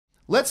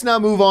Let's now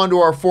move on to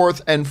our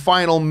fourth and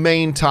final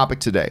main topic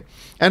today.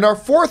 And our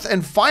fourth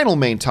and final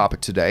main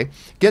topic today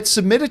gets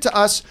submitted to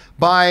us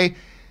by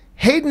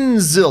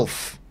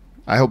HaydenLZF.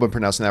 I hope I'm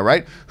pronouncing that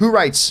right. Who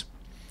writes,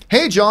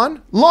 "Hey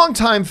John,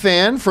 longtime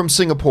fan from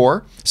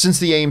Singapore since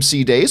the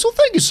AMC days." Well,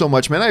 thank you so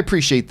much, man. I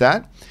appreciate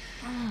that.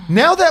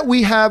 Now that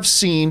we have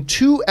seen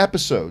 2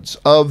 episodes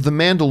of The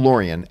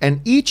Mandalorian, and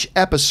each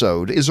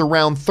episode is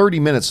around 30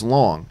 minutes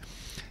long,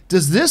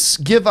 does this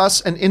give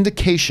us an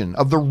indication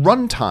of the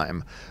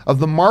runtime of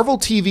the Marvel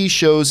TV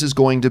shows is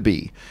going to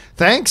be?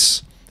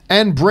 Thanks,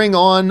 and bring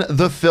on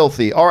the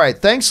filthy. All right,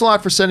 thanks a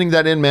lot for sending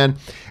that in, man.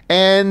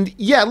 And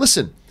yeah,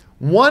 listen,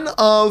 one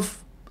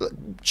of,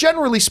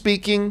 generally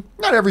speaking,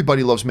 not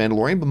everybody loves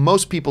Mandalorian, but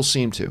most people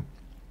seem to.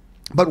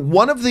 But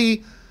one of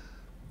the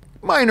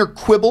minor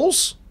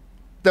quibbles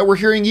that we're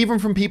hearing even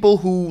from people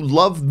who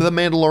love The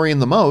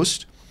Mandalorian the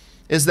most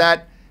is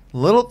that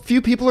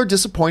few people are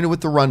disappointed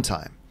with the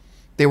runtime.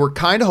 They were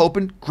kind of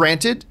hoping,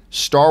 granted,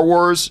 Star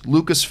Wars,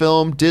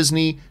 Lucasfilm,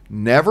 Disney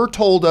never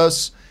told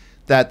us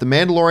that The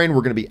Mandalorian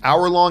were going to be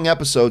hour-long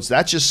episodes.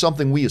 That's just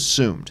something we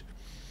assumed.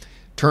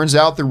 Turns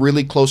out they're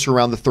really closer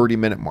around the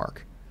 30-minute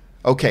mark.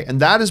 Okay, and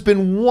that has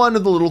been one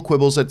of the little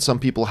quibbles that some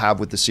people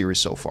have with the series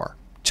so far.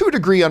 To a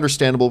degree,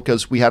 understandable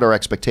because we had our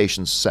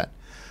expectations set.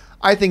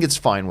 I think it's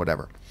fine,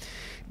 whatever.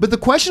 But the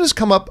question has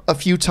come up a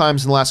few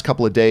times in the last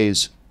couple of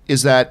days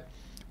is that,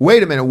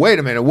 wait a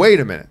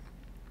minute.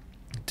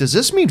 Does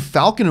this mean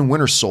Falcon and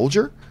Winter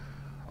Soldier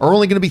are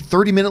only going to be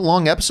 30-minute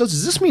long episodes?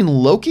 Does this mean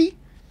Loki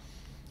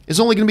is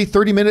only going to be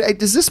 30-minute?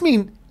 Does this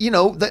mean,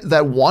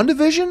 that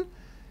WandaVision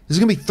is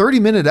going to be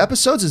 30-minute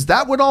episodes? Is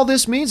that what all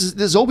this means?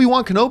 Is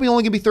Obi-Wan Kenobi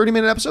only going to be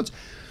 30-minute episodes?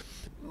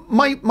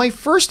 My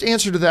first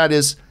answer to that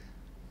is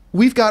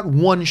we've got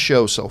one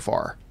show so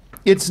far.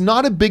 It's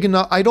not a big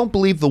enough, I don't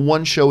believe the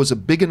one show is a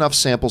big enough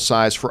sample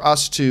size for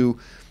us to,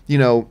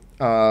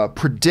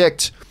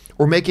 predict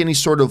or make any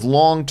sort of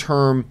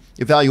long-term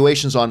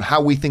evaluations on how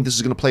we think this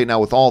is going to play now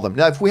with all of them.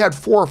 Now, if we had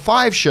 4 or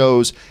 5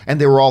 shows and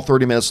they were all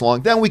 30 minutes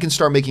long, then we can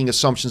start making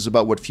assumptions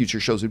about what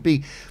future shows would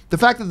be. The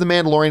fact that The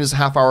Mandalorian is a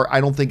half hour,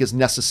 I don't think is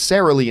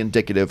necessarily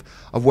indicative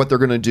of what they're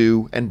going to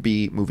do and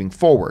be moving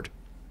forward.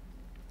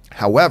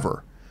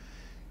 However,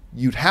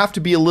 you'd have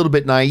to be a little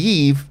bit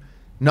naive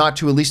not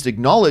to at least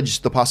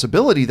acknowledge the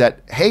possibility that,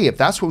 hey, if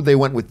that's what they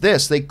went with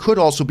this, they could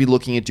also be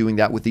looking at doing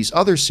that with these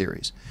other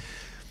series.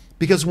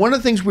 Because one of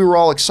the things we were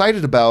all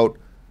excited about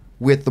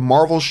with the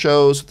Marvel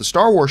shows, the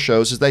Star Wars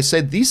shows, is they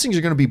said these things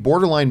are going to be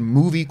borderline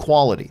movie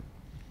quality.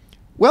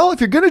 Well, if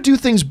you're going to do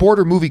things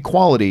border movie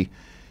quality,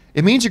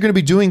 it means you're going to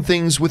be doing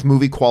things with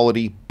movie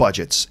quality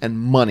budgets and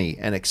money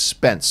and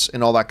expense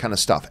and all that kind of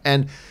stuff.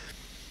 And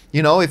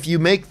if you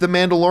make The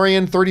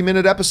Mandalorian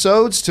 30-minute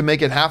episodes to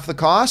make it half the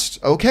cost,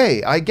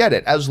 okay, I get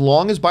it. As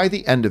long as by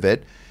the end of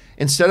it,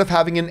 instead of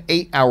having an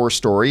 8-hour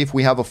story, if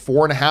we have a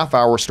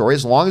 4.5-hour story,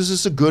 as long as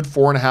it's a good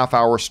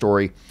 4.5-hour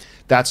story,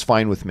 that's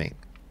fine with me.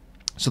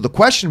 So the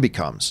question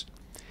becomes,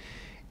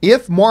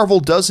 if Marvel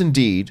does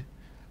indeed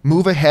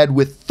move ahead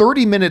with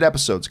 30-minute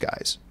episodes,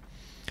 guys,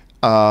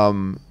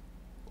 on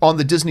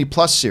the Disney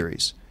Plus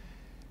series,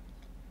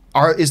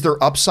 is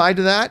there upside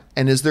to that,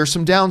 and is there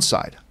some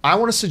downside? I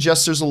want to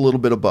suggest there's a little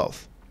bit of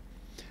both.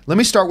 Let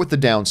me start with the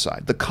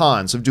downside, the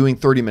cons of doing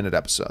 30-minute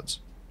episodes.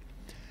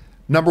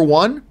 Number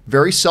one,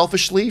 very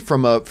selfishly,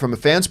 from a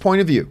fan's point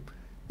of view,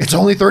 it's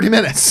only 30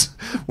 minutes.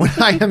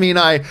 I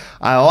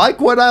like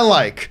what I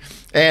like,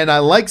 and I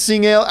like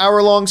seeing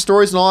hour-long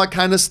stories and all that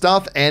kind of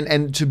stuff,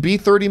 and to be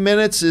 30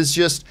 minutes is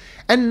just,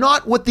 and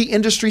not what the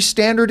industry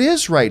standard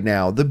is right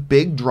now. The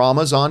big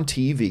dramas on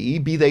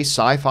TV, be they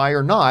sci-fi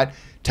or not,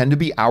 tend to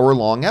be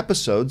hour-long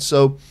episodes,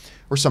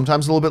 or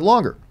sometimes a little bit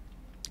longer.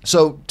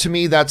 So to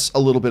me, that's a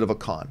little bit of a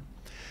con.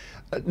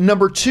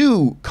 Number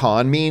 2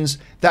 con means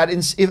that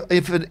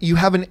if you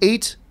have an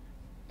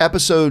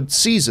 8-episode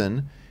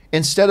season,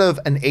 instead of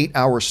an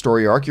 8-hour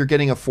story arc, you're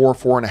getting a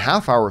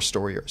 4.5-hour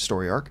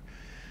story arc.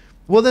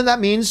 Well, then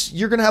that means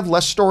you're going to have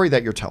less story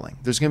that you're telling.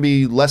 There's going to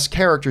be less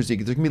characters. There's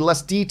going to be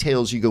less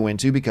details you go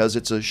into because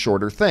it's a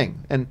shorter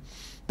thing. And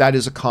that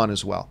is a con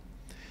as well.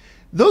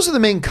 Those are the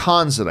main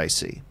cons that I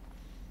see.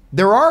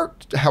 There are,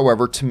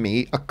 however, to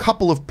me, a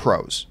couple of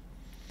pros.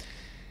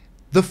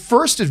 The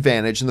first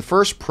advantage and the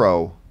first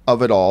pro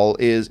of it all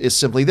is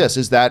simply this,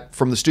 is that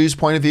from the studio's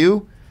point of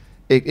view,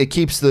 it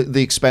keeps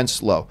the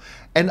expense low.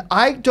 And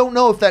I don't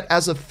know if that,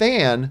 as a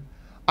fan,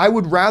 I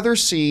would rather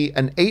see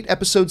an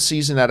 8-episode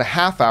season at a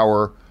half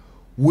hour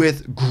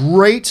with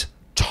great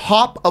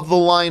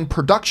top-of-the-line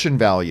production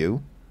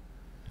value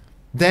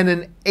than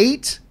an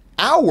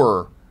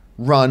 8-hour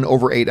run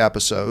over 8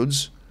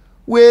 episodes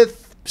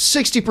with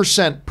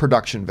 60%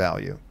 production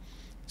value.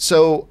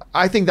 So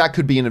I think that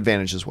could be an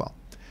advantage as well.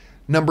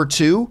 Number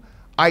 2,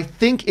 I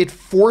think it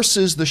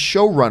forces the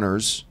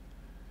showrunners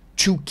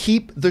to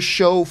keep the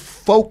show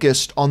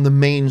focused on the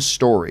main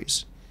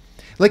stories.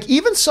 Like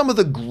even some of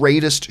the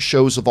greatest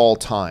shows of all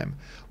time,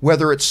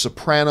 whether it's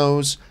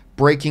Sopranos,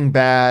 Breaking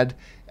Bad,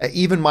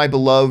 even my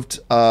beloved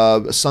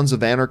Sons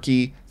of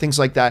Anarchy, things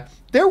like that,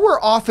 there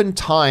were often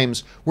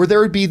times where there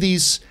would be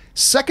these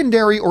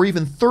secondary or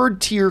even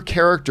third tier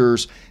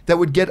characters that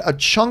would get a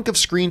chunk of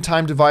screen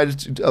time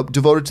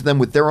devoted to them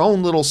with their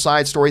own little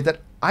side story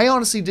that I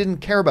honestly didn't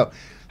care about.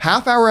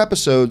 Half-hour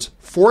episodes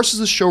forces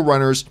the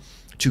showrunners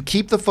to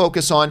keep the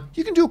focus on,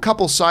 you can do a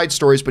couple side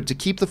stories, but to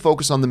keep the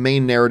focus on the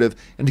main narrative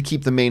and to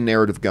keep the main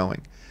narrative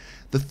going.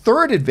 The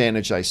third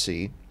advantage I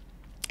see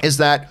is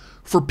that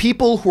for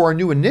people who are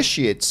new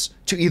initiates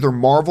to either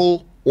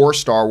Marvel or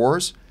Star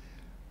Wars,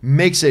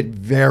 makes it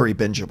very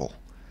bingeable.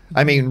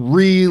 I mean,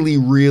 really,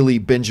 really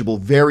bingeable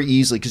very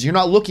easily, because you're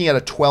not looking at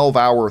a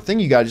 12-hour thing.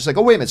 You got to just like,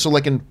 oh, wait a minute. So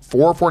like in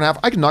 4.5,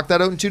 I can knock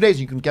that out in 2 days.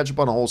 You can catch up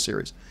on a whole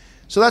series.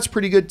 So that's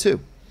pretty good too.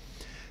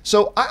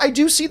 So I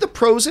do see the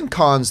pros and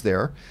cons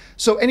there.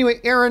 So anyway,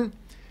 Aaron,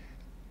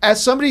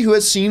 as somebody who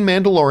has seen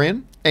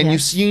Mandalorian, and Yes.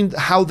 you've seen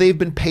how they've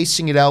been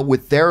pacing it out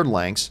with their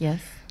lengths, Yes.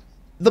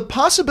 the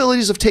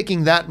possibilities of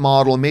taking that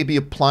model and maybe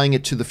applying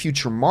it to the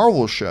future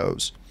Marvel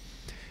shows,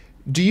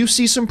 do you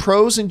see some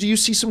pros and do you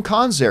see some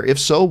cons there? If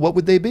so, what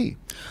would they be?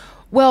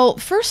 Well,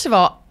 first of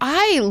all,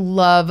 I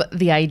love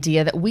the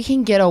idea that we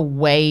can get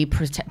away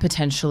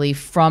potentially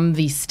from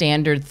the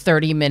standard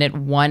 30-minute,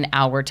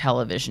 1-hour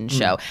television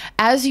show.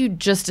 As you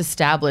just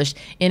established,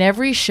 in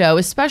every show,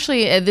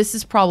 especially this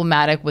is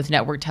problematic with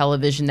network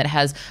television that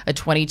has a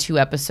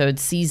 22-episode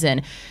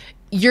season,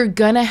 you're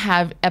going to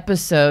have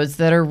episodes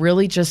that are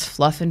really just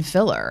fluff and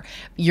filler.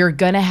 You're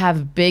going to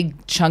have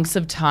big chunks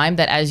of time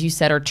that, as you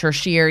said, are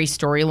tertiary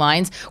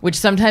storylines, which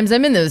sometimes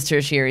I'm in those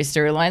tertiary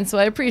storylines, so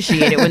I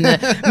appreciate it when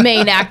the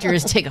main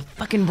actors take a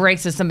fucking break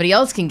so somebody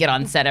else can get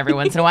on set every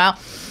once in a while.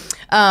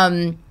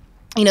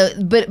 You know,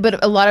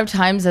 but a lot of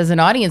times as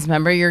an audience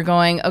member, you're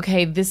going,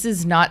 okay, this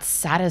is not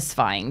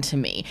satisfying to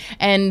me.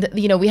 And,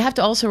 you know, we have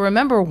to also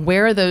remember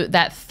where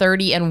that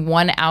 30 and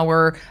 1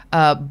 hour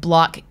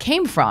block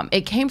came from.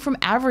 It came from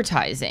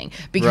advertising,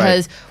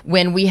 because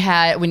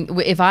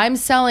if I'm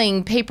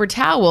selling paper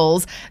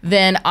towels,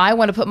 then I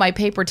want to put my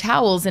paper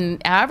towels in an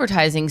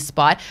advertising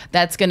spot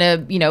that's going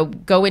to, you know,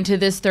 go into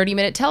this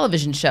 30-minute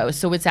television show.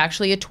 So it's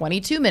actually a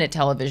 22-minute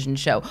television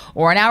show,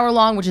 or an hour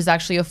long, which is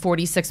actually a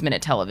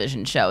 46-minute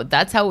television show.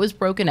 That's how it was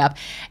broken up.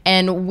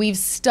 And we've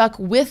stuck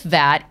with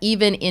that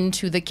even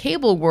into the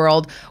cable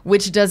world,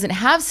 which doesn't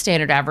have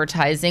standard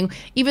advertising,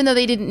 even though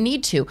they didn't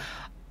need to.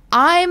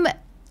 I'm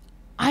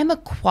a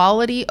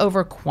quality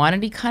over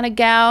quantity kind of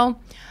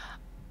gal.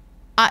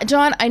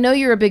 John, I know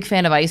you're a big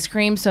fan of ice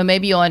cream, so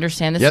maybe you'll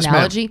understand this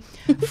analogy.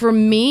 For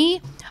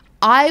me,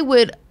 I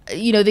would,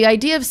 you know, the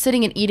idea of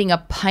sitting and eating a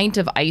pint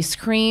of ice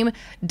cream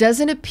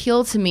doesn't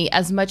appeal to me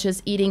as much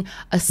as eating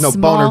a small...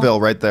 No,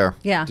 Bonerville right there.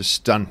 Yeah.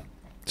 Just done.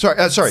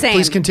 Sorry, Same.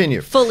 please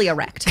continue. Fully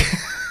erect.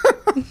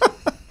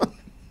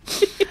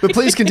 But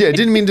please continue. I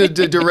didn't mean to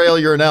derail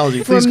your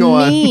analogy. Please go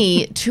on. For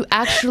me, to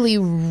actually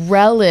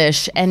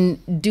relish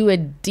and do a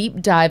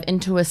deep dive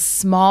into a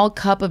small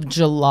cup of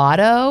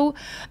gelato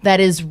that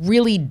is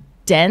really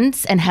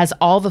dense and has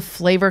all the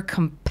flavor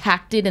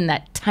compacted in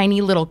that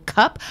tiny little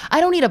cup, I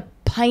don't need a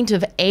pint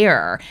of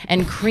air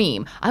and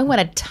cream. I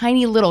want a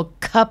tiny little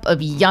cup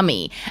of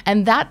yummy.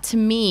 And that to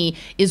me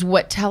is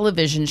what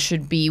television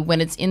should be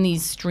when it's in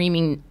these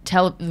streaming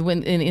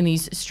in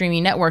these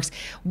streaming networks.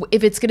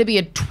 If it's going to be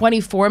a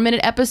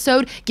 24-minute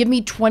episode, give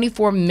me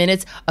 24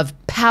 minutes of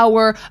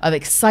power, of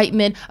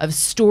excitement, of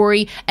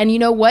story. And you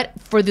know what?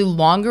 For the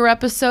longer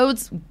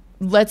episodes,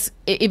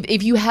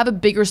 if you have a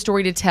bigger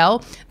story to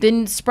tell,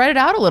 then spread it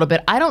out a little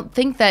bit. I don't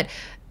think that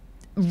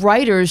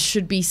writers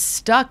should be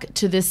stuck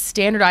to this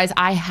standardized,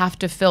 I have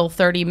to fill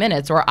 30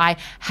 minutes or I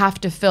have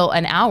to fill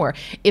an hour.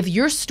 If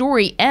your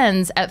story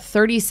ends at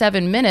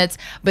 37 minutes,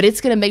 but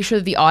it's going to make sure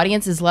that the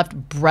audience is left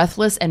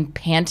breathless and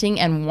panting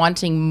and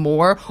wanting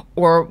more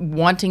or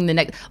wanting the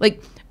next,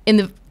 like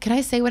can I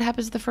say what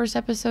happens to the first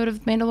episode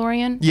of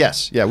Mandalorian?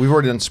 Yes. Yeah, we've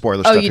already done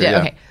spoiler stuff. Oh, you did? Here,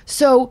 yeah. Okay.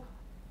 So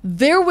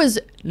there was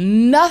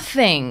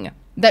nothing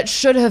that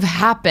should have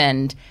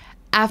happened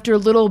after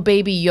little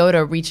baby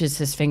Yoda reaches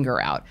his finger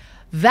out.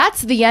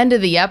 That's the end of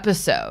the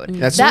episode.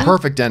 That's the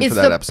perfect end for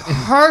that episode.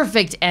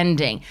 Perfect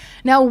ending.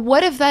 Now,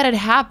 what if that had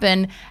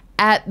happened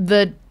at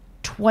the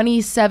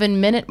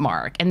 27-minute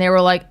mark and they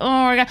were like, oh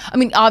my God. I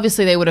mean,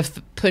 obviously they would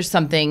have pushed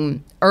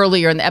something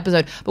earlier in the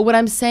episode. But what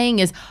I'm saying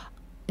is,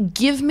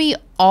 give me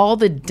all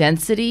the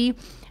density.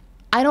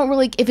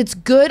 If it's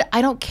good,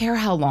 I don't care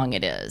how long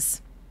it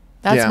is.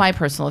 That's my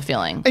personal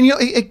feeling. And you know,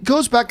 it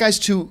goes back, guys,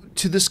 to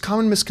this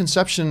common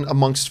misconception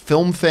amongst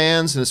film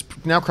fans, and it's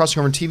now crossing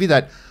over on TV,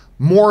 that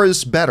more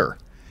is better.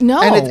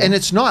 No. And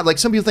it's not. Like,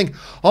 some people think,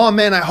 oh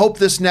man, I hope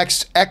this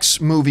next X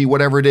movie,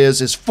 whatever it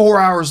is 4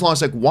 hours long.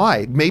 It's like,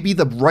 why? Maybe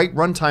the right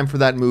runtime for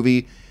that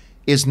movie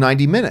is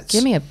 90 minutes.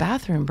 Give me a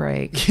bathroom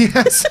break.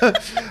 Yes.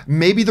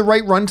 Maybe the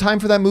right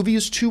runtime for that movie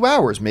is 2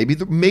 hours. Maybe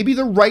the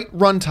right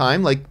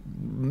runtime, like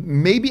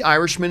maybe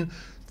Irishman,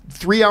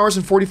 3 hours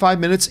and 45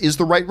 minutes is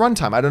the right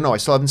runtime. I don't know. I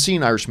still haven't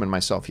seen Irishman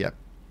myself yet.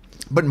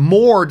 But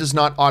more does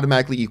not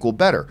automatically equal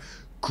better.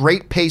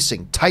 Great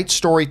pacing, tight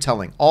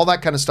storytelling, all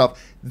that kind of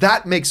stuff,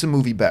 that makes a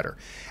movie better.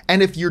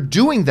 And if you're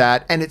doing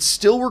that and it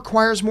still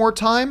requires more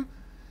time,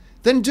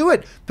 then do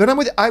it. But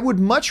I would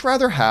much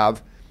rather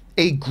have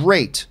a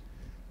great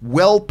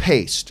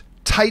well-paced,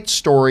 tight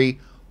story,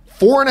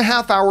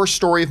 4.5-hour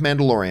story of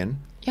Mandalorian,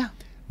 Yeah.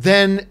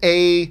 than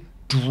a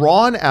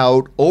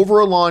drawn-out,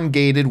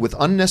 over-elongated, with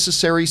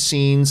unnecessary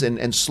scenes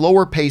and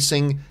slower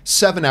pacing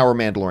 7-hour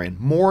Mandalorian.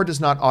 More does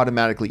not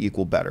automatically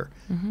equal better,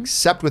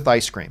 except with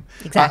ice cream.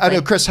 Exactly. I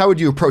know, Chris, how would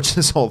you approach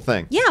this whole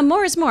thing? Yeah,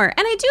 more is more. And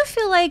I do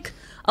feel like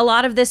a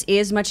lot of this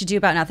is much ado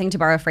about nothing, to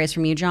borrow a phrase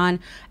from you, John,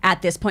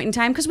 at this point in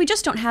time, because we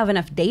just don't have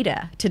enough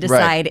data to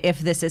decide if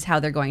this is how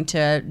they're going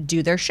to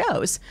do their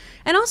shows.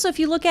 And also, if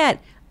you look at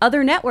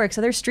other networks,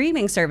 other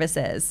streaming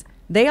services,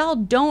 they all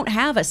don't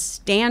have a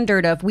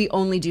standard of we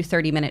only do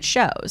 30-minute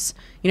shows.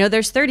 You know,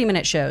 there's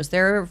 30-minute shows.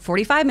 There are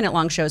 45-minute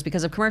long shows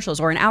because of commercials,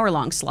 or an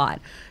hour-long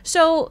slot.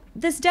 So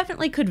this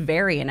definitely could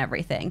vary in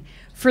everything.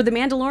 For The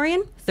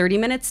Mandalorian, 30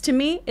 minutes to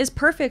me is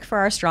perfect for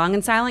our strong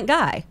and silent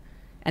guy.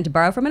 And to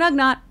borrow from an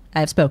Ugnaught, I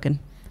have spoken.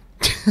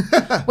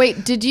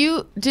 Wait,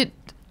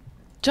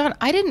 John,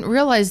 I didn't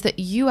realize that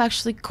you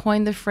actually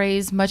coined the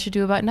phrase "much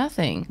ado about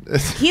nothing."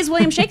 He's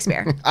William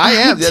Shakespeare. I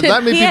am.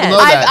 Not many He people is. know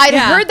that. I'd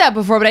heard that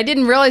before, but I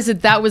didn't realize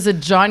that was a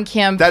John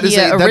Campea That is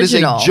a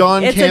original.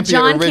 John It's Campea a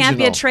John original.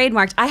 Campea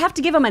trademarked. I have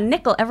to give him a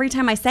nickel every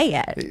time I say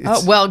it.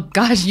 Oh, well,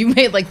 gosh, you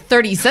made like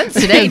 30 cents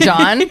today,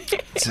 John.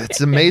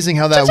 It's amazing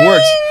how that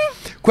works.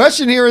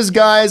 Question here is,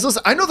 guys,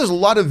 listen, I know there's a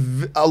lot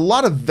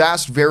of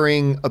vast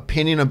varying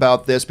opinion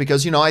about this,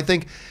 because, you know, I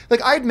think,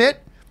 like, I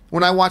admit,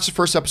 when I watched the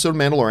first episode of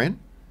Mandalorian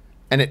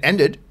and it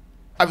ended,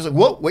 I was like,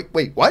 whoa,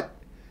 wait, what?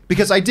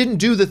 Because I didn't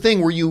do the thing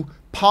where you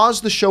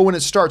pause the show when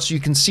it starts so you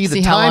can see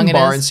the how time long it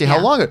bar is. and see how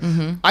Yeah. long it.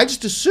 I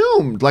just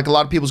assumed, like, a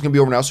lot of people's going to be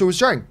over now, so it was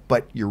jarring.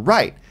 But you're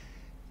right.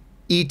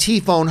 E.T.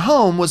 Phone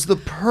Home was the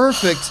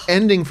perfect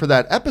ending for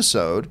that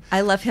episode.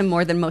 I love him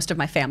more than most of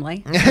my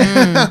family.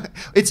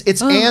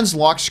 It's Anne's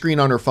lock screen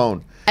on her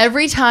phone.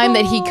 Every time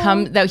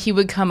that he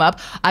would come up,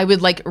 I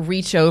would like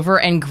reach over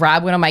and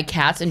grab one of my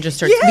cats and just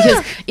start,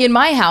 because in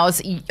my house,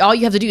 all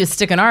you have to do is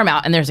stick an arm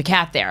out and there's a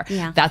cat there.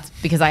 Yeah. That's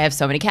because I have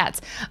so many cats.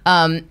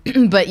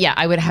 But yeah,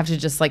 I would have to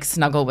just like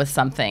snuggle with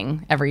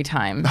something every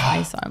time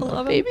I saw him.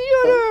 Little baby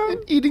Yoda.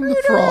 And eating the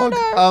frog.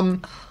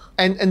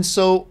 And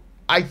so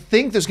I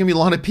think there's going to be a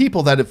lot of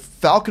people that if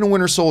Falcon and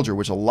Winter Soldier,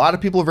 which a lot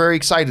of people are very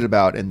excited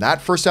about, and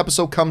that first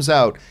episode comes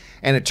out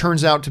and it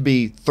turns out to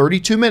be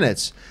 32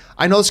 minutes,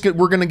 I know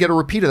we're going to get a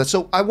repeat of that.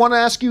 So I want to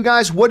ask you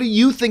guys, what do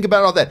you think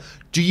about all that?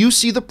 Do you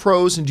see the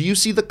pros and do you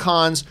see the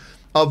cons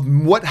of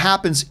what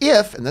happens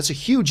if, and that's a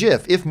huge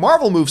if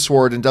Marvel moves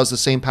forward and does the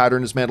same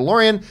pattern as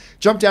Mandalorian?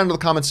 Jump down to the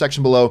comment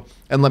section below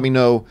and let me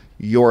know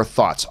your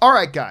thoughts. All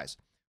right, guys.